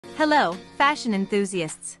Hello, fashion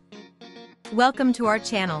enthusiasts. Welcome to our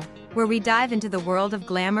channel, where we dive into the world of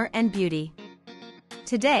glamour and beauty.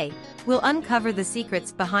 Today, we'll uncover the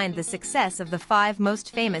secrets behind the success of the 5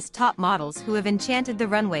 most famous top models who have enchanted the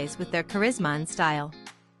runways with their charisma and style.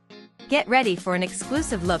 Get ready for an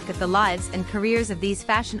exclusive look at the lives and careers of these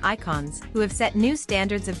fashion icons who have set new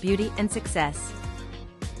standards of beauty and success.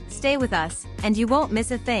 Stay with us, and you won't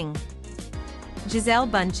miss a thing. Gisele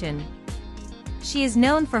Bündchen. She is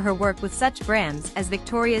known for her work with such brands as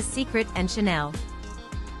Victoria's Secret and Chanel.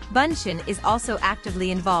 Bündchen is also actively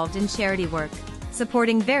involved in charity work,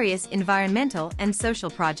 supporting various environmental and social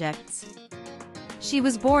projects. She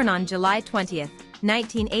was born on July 20,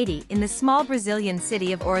 1980 in the small Brazilian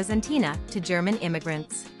city of Horizontina to German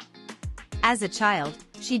immigrants. As a child,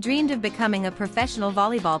 she dreamed of becoming a professional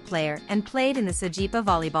volleyball player and played in the Sergipe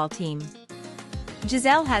volleyball team.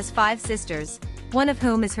 Gisele has 5 sisters, one of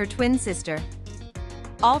whom is her twin sister.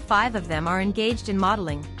 All 5 of them are engaged in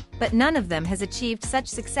modeling, but none of them has achieved such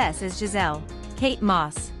success as Gisele, Kate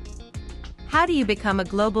Moss. How do you become a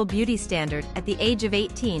global beauty standard at the age of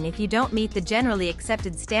 18 if you don't meet the generally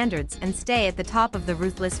accepted standards and stay at the top of the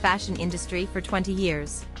ruthless fashion industry for 20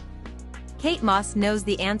 years? Kate Moss knows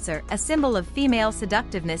the answer, a symbol of female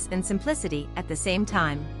seductiveness and simplicity at the same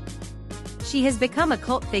time. She has become a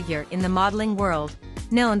cult figure in the modeling world,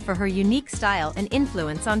 known for her unique style and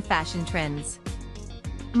influence on fashion trends.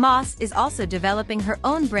 Moss is also developing her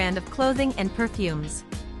own brand of clothing and perfumes.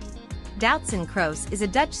 Doutzen Kroos is a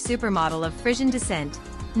Dutch supermodel of Frisian descent,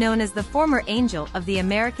 known as the former angel of the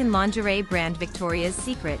American lingerie brand Victoria's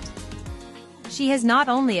Secret. She has not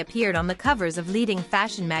only appeared on the covers of leading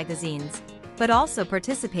fashion magazines, but also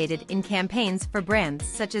participated in campaigns for brands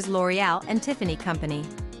such as L'Oreal and Tiffany Company.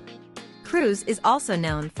 Kroos is also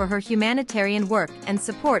known for her humanitarian work and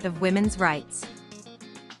support of women's rights.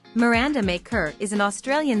 Miranda May Kerr is an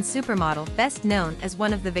Australian supermodel best known as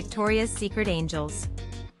one of the Victoria's Secret angels.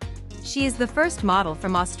 She is the first model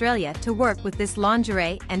from Australia to work with this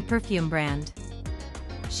lingerie and perfume brand.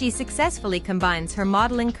 She successfully combines her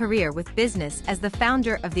modeling career with business as the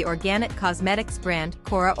founder of the organic cosmetics brand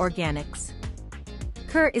Cora Organics.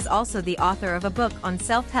 Kerr is also the author of a book on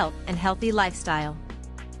self-help and healthy lifestyle.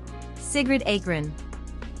 Sigrid Agren.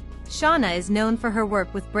 Shauna is known for her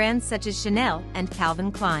work with brands such as Chanel and Calvin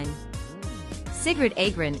Klein. Sigrid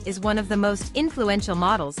Agren is one of the most influential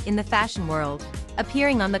models in the fashion world,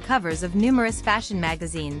 appearing on the covers of numerous fashion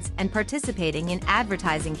magazines and participating in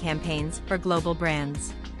advertising campaigns for global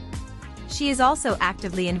brands. She is also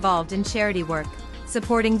actively involved in charity work,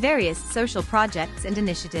 supporting various social projects and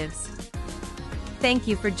initiatives. Thank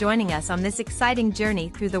you for joining us on this exciting journey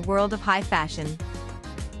through the world of high fashion.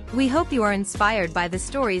 We hope you are inspired by the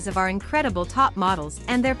stories of our incredible top models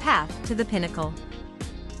and their path to the pinnacle.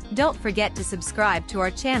 Don't forget to subscribe to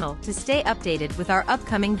our channel to stay updated with our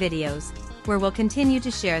upcoming videos, where we'll continue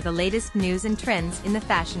to share the latest news and trends in the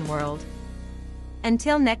fashion world.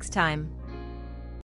 Until next time.